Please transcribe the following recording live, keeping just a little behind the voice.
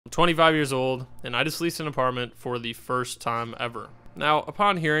I'm 25 years old, and I just leased an apartment for the first time ever. Now,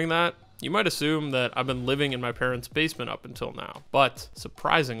 upon hearing that, you might assume that I've been living in my parents' basement up until now, but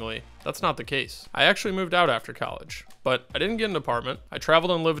surprisingly, that's not the case. I actually moved out after college, but I didn't get an apartment. I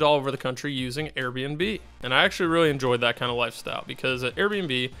traveled and lived all over the country using Airbnb, and I actually really enjoyed that kind of lifestyle because at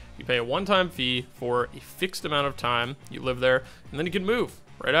Airbnb, you pay a one-time fee for a fixed amount of time, you live there, and then you can move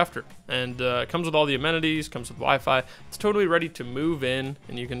right after. And it comes with all the amenities, comes with Wi-Fi. It's totally ready to move in,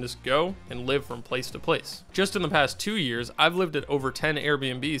 and you can just go and live from place to place. Just in the past 2 years, I've lived at over 10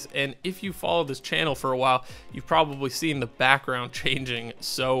 Airbnbs, and if you follow this channel for a while, you've probably seen the background changing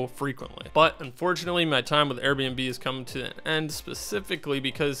so frequently. But unfortunately, my time with Airbnb has come to an end, specifically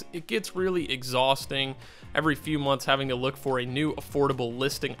because it gets really exhausting every few months having to look for a new affordable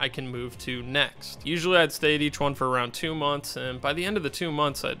listing I can move to next. Usually I'd stay at each one for around 2 months, and by the end of the 2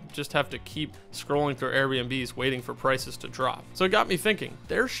 months, I'd just have to keep scrolling through Airbnbs waiting for prices to drop. So it got me thinking,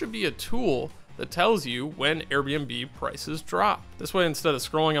 there should be a tool that tells you when Airbnb prices drop. This way, instead of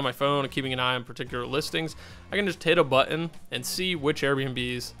scrolling on my phone and keeping an eye on particular listings, I can just hit a button and see which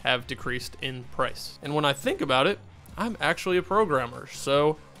Airbnbs have decreased in price. And when I think about it, I'm actually a programmer,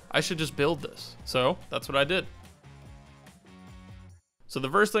 so I should just build this. So that's what I did. So the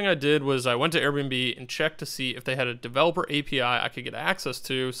first thing I did was I went to Airbnb and checked to see if they had a developer API I could get access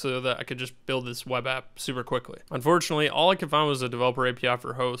to so that I could just build this web app super quickly. Unfortunately, all I could find was a developer API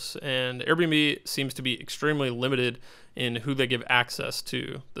for hosts, and Airbnb seems to be extremely limited in who they give access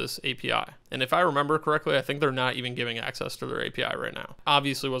to this API. And if I remember correctly, I think they're not even giving access to their API right now.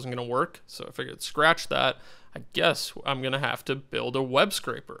 Obviously wasn't gonna work, so I figured scratch that. I guess I'm gonna have to build a web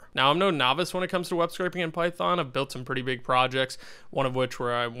scraper. Now, I'm no novice when it comes to web scraping in Python. I've built some pretty big projects, one of which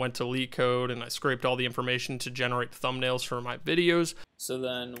where I went to LeetCode and I scraped all the information to generate thumbnails for my videos. So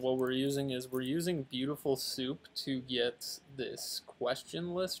then what we're using Beautiful Soup to get this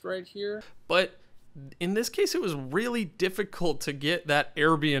question list right here. But in this case, it was really difficult to get that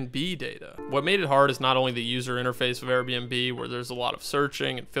Airbnb data. What made it hard is not only the user interface of Airbnb, where there's a lot of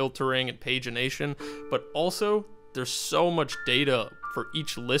searching and filtering and pagination, but also there's so much data for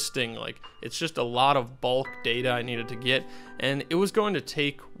each listing. Like, it's just a lot of bulk data I needed to get, and it was going to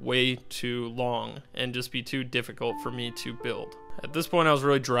take way too long and just be too difficult for me to build. At this point, I was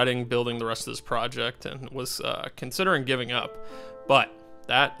really dreading building the rest of this project and was considering giving up, but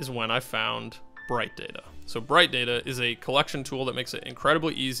that is when I found Bright Data. So Bright Data is a collection tool that makes it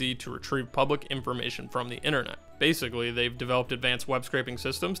incredibly easy to retrieve public information from the internet. Basically, they've developed advanced web scraping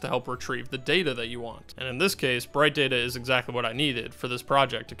systems to help retrieve the data that you want. And in this case, Bright Data is exactly what I needed for this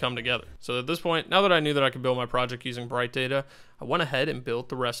project to come together. So at this point, now that I knew that I could build my project using Bright Data, I went ahead and built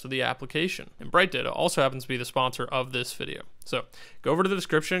the rest of the application. And Bright Data also happens to be the sponsor of this video. So go over to the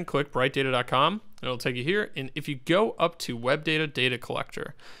description, click brightdata.com, and it'll take you here. And if you go up to Web Data Data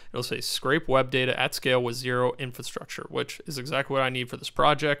Collector, it'll say scrape web data at scale with zero infrastructure, which is exactly what I need for this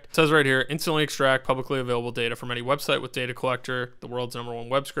project. It says right here, instantly extract publicly available data from any website with Data Collector, the world's #1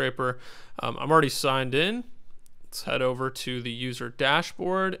 web scraper. I'm already signed in. Let's head over to the user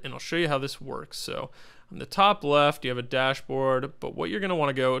dashboard, and I'll show you how this works. So on the top left, you have a dashboard, but what you're going to want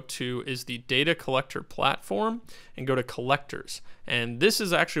to go to is the Data Collector platform and go to Collectors. And this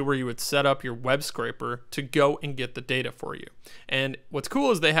is actually where you would set up your web scraper to go and get the data for you. And what's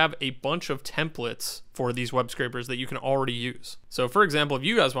cool is they have a bunch of templates for these web scrapers that you can already use. So for example, if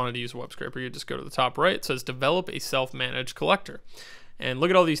you guys wanted to use a web scraper, you just go to the top right. It says develop a self-managed collector. And look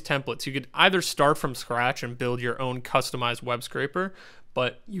at all these templates. You could either start from scratch and build your own customized web scraper,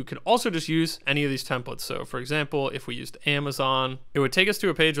 but you could also just use any of these templates. So for example, if we used Amazon, it would take us to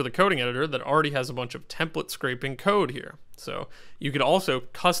a page with a coding editor that already has a bunch of template scraping code here. So you could also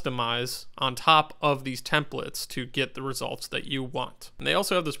customize on top of these templates to get the results that you want. And they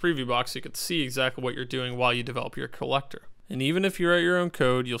also have this preview box so you could see exactly what you're doing while you develop your collector. And even if you write your own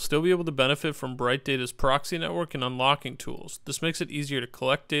code, you'll still be able to benefit from Bright Data's proxy network and unlocking tools. This makes it easier to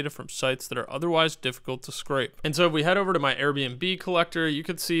collect data from sites that are otherwise difficult to scrape. And so if we head over to my Airbnb collector, you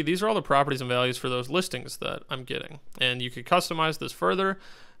can see these are all the properties and values for those listings that I'm getting. And you could customize this further,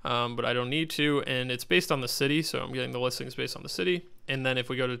 but I don't need to. And it's based on the city, so I'm getting the listings based on the city. And then if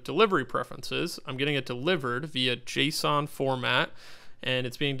we go to delivery preferences, I'm getting it delivered via JSON format. And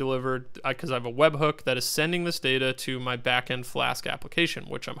it's being delivered because I have a webhook that is sending this data to my backend Flask application,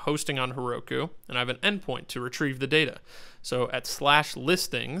 which I'm hosting on Heroku, and I have an endpoint to retrieve the data. So at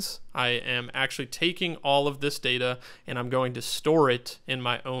 /listings, I am actually taking all of this data and I'm going to store it in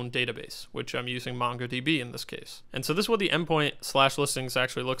my own database, which I'm using MongoDB in this case. And so this is what the endpoint /listings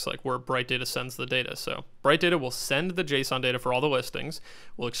actually looks like, where Bright Data sends the data. So Bright Data will send the JSON data for all the listings.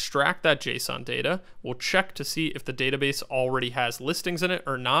 We'll extract that JSON data. We'll check to see if the database already has listings in it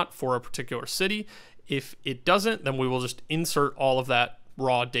or not for a particular city. If it doesn't, then we will just insert all of that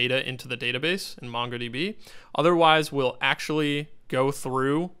raw data into the database in MongoDB. Otherwise, we'll actually go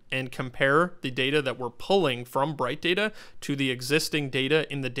through and compare the data that we're pulling from Bright Data to the existing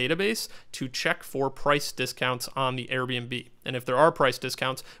data in the database to check for price discounts on the Airbnb. And if there are price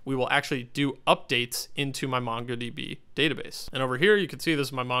discounts, we will actually do updates into my MongoDB database. And over here, you can see this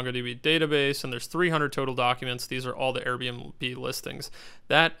is my MongoDB database, and there's 300 total documents. These are all the Airbnb listings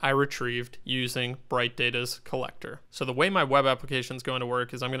that I retrieved using Bright Data's collector. So the way my web application is going to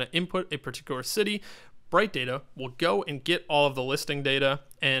work is I'm going to input a particular city. Bright Data will go and get all of the listing data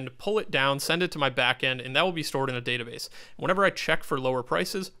and pull it down, send it to my backend, and that will be stored in a database. Whenever I check for lower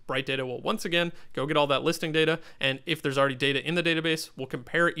prices, Bright Data will once again go get all that listing data, and if there's already data in the database, we'll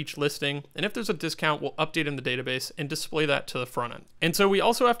compare each listing, and if there's a discount, we'll update in the database and display that to the front end. And so we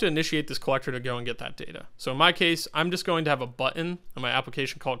also have to initiate this collector to go and get that data. So in my case, I'm just going to have a button on my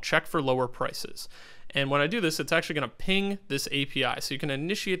application called Check for Lower Prices. And when I do this, it's actually going to ping this API. So you can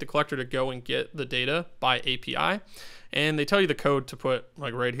initiate the collector to go and get the data by API. And they tell you the code to put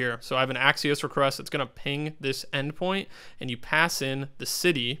like right here. So I have an Axios request. It's going to ping this endpoint, and you pass in the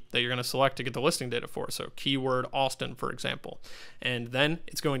city that you're going to select to get the listing data for. So keyword Austin, for example. And then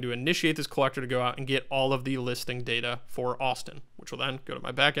it's going to initiate this collector to go out and get all of the listing data for Austin, which will then go to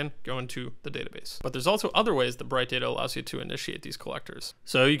my backend, go into the database. But there's also other ways that Bright Data allows you to initiate these collectors.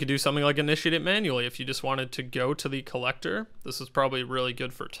 So you could do something like initiate it manually. If you just wanted to go to the collector, this is probably really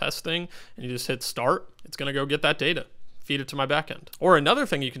good for testing, and you just hit start, it's going to go get that data, feed it to my backend. Or another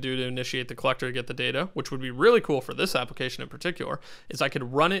thing you can do to initiate the collector to get the data, which would be really cool for this application in particular, is I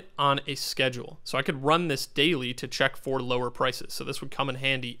could run it on a schedule. So I could run this daily to check for lower prices. So this would come in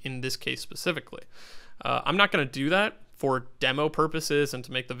handy in this case specifically. I'm not going to do that for demo purposes and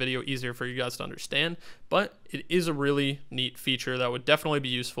to make the video easier for you guys to understand, but it is a really neat feature that would definitely be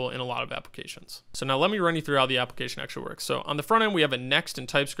useful in a lot of applications. So now let me run you through how the application actually works. So on the front end, we have a Next and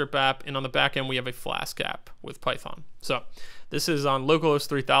TypeScript app, and on the back end, we have a Flask app with Python. So this is on localhost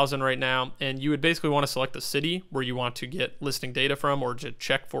 3000 right now, and you would basically want to select the city where you want to get listing data from or to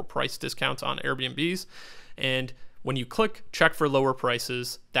check for price discounts on Airbnbs. And when you click check for lower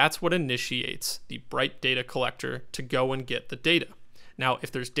prices, that's what initiates the Bright Data collector to go and get the data. Now,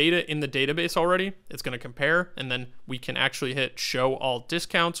 if there's data in the database already, it's going to compare, and then we can actually hit show all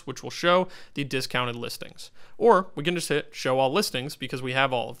discounts, which will show the discounted listings. Or we can just hit show all listings because we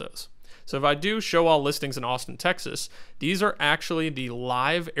have all of those. So if I do show all listings in Austin, Texas, these are actually the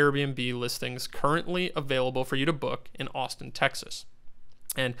live Airbnb listings currently available for you to book in Austin, Texas.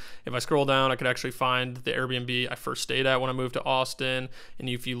 And if I scroll down, I could actually find the Airbnb I first stayed at when I moved to Austin. And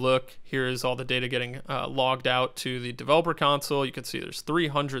if you look, here's all the data getting logged out to the developer console. You can see there's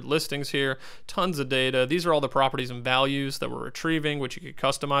 300 listings here, tons of data. These are all the properties and values that we're retrieving, which you could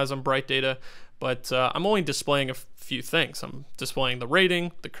customize on Bright Data. But I'm only displaying a few things. I'm displaying the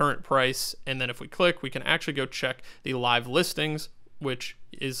rating, the current price, and then if we click, we can actually go check the live listings, which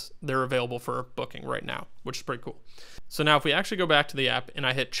is they're available for booking right now, which is pretty cool. So now if we actually go back to the app and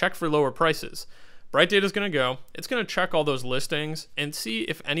I hit check for lower prices, Bright Data is going to go, it's going to check all those listings and see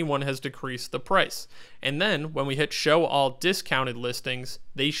if anyone has decreased the price. And then when we hit show all discounted listings,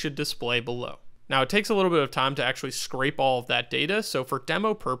 they should display below. Now it takes a little bit of time to actually scrape all of that data. So for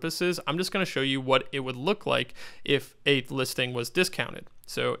demo purposes, I'm just going to show you what it would look like if a listing was discounted.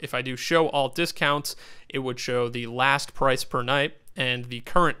 So if I do show all discounts, it would show the last price per night and the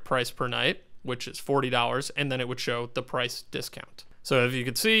current price per night, which is $40, and then it would show the price discount. So if you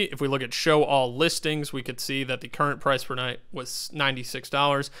could see, if we look at show all listings, we could see that the current price per night was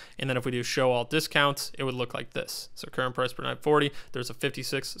 $96. And then if we do show all discounts, it would look like this. So current price per night, 40, there's a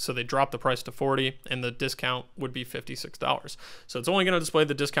 56. So they dropped the price to 40 and the discount would be $56. So it's only going to display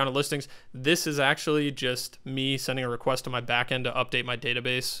the discounted listings. This is actually just me sending a request to my backend to update my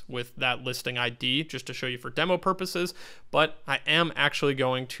database with that listing ID, just to show you for demo purposes. But I am actually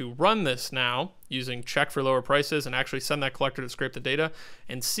going to run this now using check for lower prices and actually send that collector to scrape the data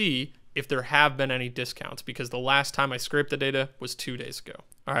and see if there have been any discounts, because the last time I scraped the data was 2 days ago.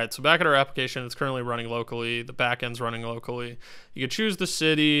 All right, so back at our application, it's currently running locally. The backend's running locally. You could choose the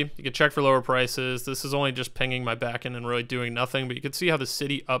city. You could check for lower prices. This is only just pinging my backend and really doing nothing, but you can see how the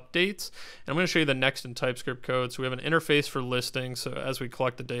city updates. And I'm going to show you the next in TypeScript code. So we have an interface for listings. So as we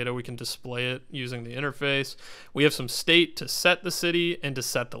collect the data, we can display it using the interface. We have some state to set the city and to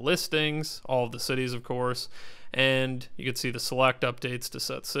set the listings, all of the cities, of course. And you can see the select updates to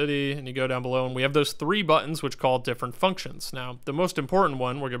set city, and you go down below and we have those 3 buttons which call different functions. Now, the most important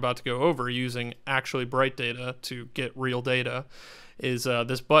one we're about to go over using actually bright data to get real data is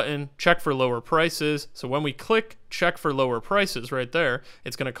this button, check for lower prices. So when we click check for lower prices right there,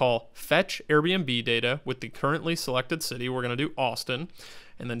 it's going to call fetch Airbnb data with the currently selected city. We're going to do Austin.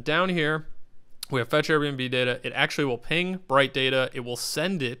 And then down here, we have fetch Airbnb data. It actually will ping bright data. It will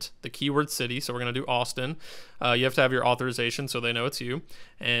send it the keyword city. So we're going to do Austin. You have to have your authorization so they know it's you.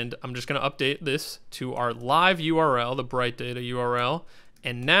 And I'm just going to update this to our live URL, the bright data URL.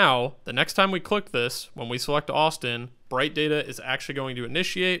 And now the next time we click this, when we select Austin, bright data is actually going to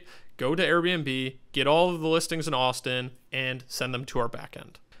initiate, go to Airbnb, get all of the listings in Austin, and send them to our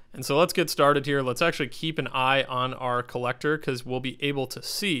backend. And so let's get started here. Let's actually keep an eye on our collector because we'll be able to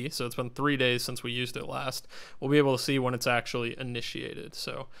see, so it's been 3 days since we used it last, we'll be able to see when it's actually initiated.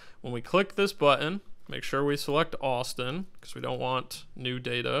 So when we click this button, make sure we select Austin because we don't want new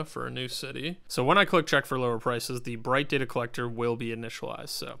data for a new city. So when I click check for lower prices, the bright data collector will be initialized.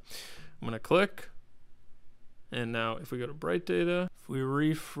 So I'm going to click. And now if we go to bright data, if we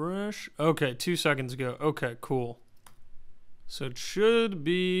refresh, okay, 2 seconds ago. Okay, cool. So it should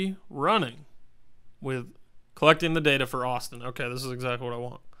be running with collecting the data for Austin. Okay, this is exactly what I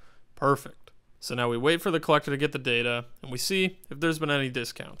want. Perfect. So now we wait for the collector to get the data and we see if there's been any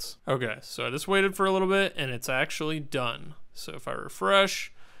discounts. Okay, so I just waited for a little bit and it's actually done. So if I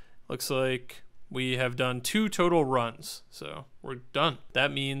refresh, looks like we have done 2 total runs. So we're done.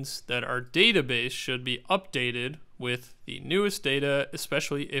 That means that our database should be updated with the newest data,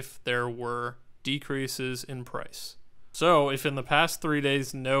 especially if there were decreases in price. So if in the past 3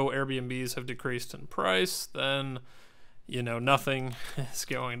 days no Airbnbs have decreased in price, then, you know, nothing is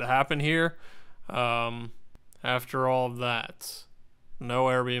going to happen here. After all of that, no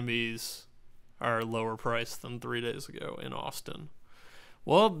Airbnbs are lower priced than 3 days ago in Austin.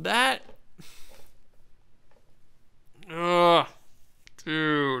 Well, that...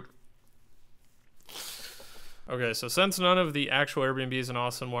 dude. Okay, so since none of the actual Airbnbs in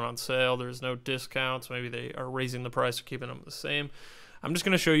Austin went on sale, there's no discounts. Maybe they are raising the price or keeping them the same. I'm just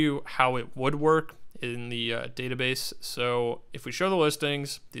going to show you how it would work in the database. So if we show the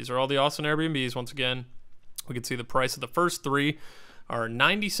listings, these are all the Austin Airbnbs. Once again, we can see the price of the first 3 are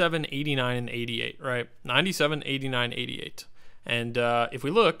 $97, $89, and $88, right? $97, $89, $88. And if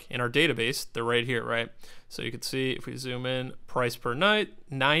we look in our database, they're right here, right? So you can see if we zoom in, price per night,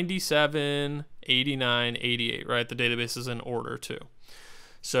 97, 89, 88, right? The database is in order too.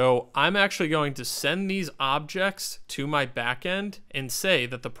 So I'm actually going to send these objects to my backend and say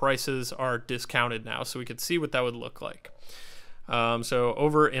that the prices are discounted now so we could see what that would look like. So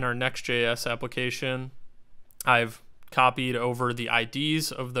over in our Next.js application, I've copied over the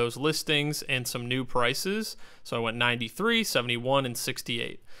IDs of those listings and some new prices. So I went 93, 71, and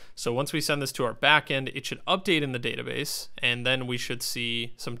 68. So once we send this to our backend, it should update in the database, and then we should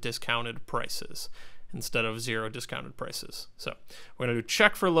see some discounted prices instead of 0 discounted prices. So we're going to do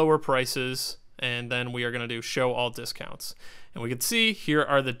check for lower prices, and then we are going to do show all discounts. And we can see here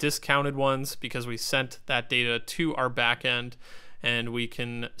are the discounted ones because we sent that data to our backend. And we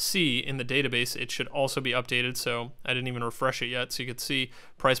can see in the database, it should also be updated. So I didn't even refresh it yet. So you could see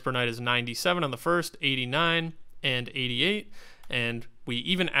price per night is 97 on the first, 89, and 88. And we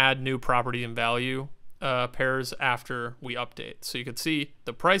even add new property and value pairs after we update. So you could see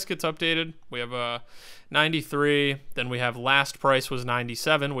the price gets updated. We have 93. Then we have last price was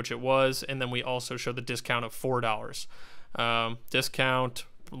 97, which it was. And then we also show the discount of $4. Discount,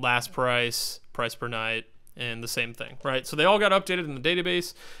 last price, price per night, and the same thing, right? So they all got updated in the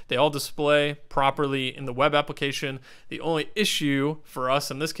database. They all display properly in the web application. The only issue for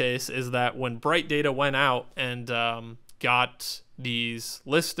us in this case is that when bright data went out and got these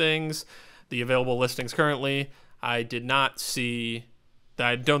listings, the available listings currently, I did not see that.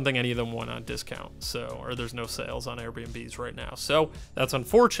 I don't think any of them went on discount. So, or there's no sales on Airbnbs right now. So that's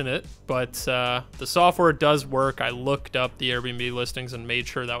unfortunate, but the software does work. I looked up the Airbnb listings and made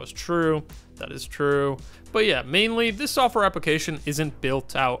sure that was true. That is true. But yeah, mainly this software application isn't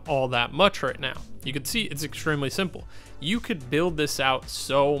built out all that much right now. You can see it's extremely simple. You could build this out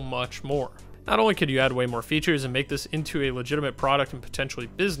so much more. Not only could you add way more features and make this into a legitimate product and potentially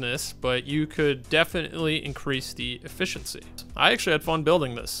business, but you could definitely increase the efficiency. I actually had fun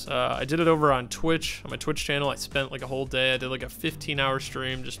building this. I did it over on Twitch, on my Twitch channel. I spent like a whole day. I did like a 15-hour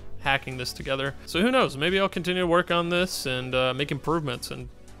stream just hacking this together. So who knows? Maybe I'll continue to work on this and make improvements, and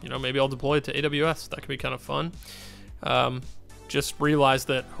you know, maybe I'll deploy it to AWS. That could be kind of fun. Just realized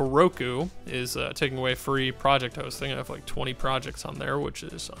that Heroku is taking away free project hosting. I have like 20 projects on there, which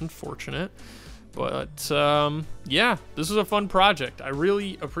is unfortunate. But yeah, this is a fun project. I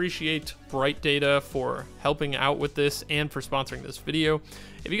really appreciate Bright Data for helping out with this and for sponsoring this video.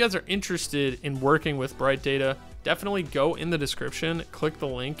 If you guys are interested in working with Bright Data, definitely go in the description, click the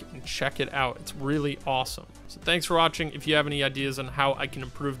link, and check it out. It's really awesome. So thanks for watching. If you have any ideas on how I can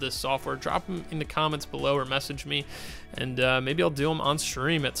improve this software, drop them in the comments below or message me, and maybe I'll do them on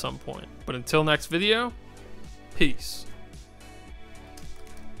stream at some point. But until next video, peace.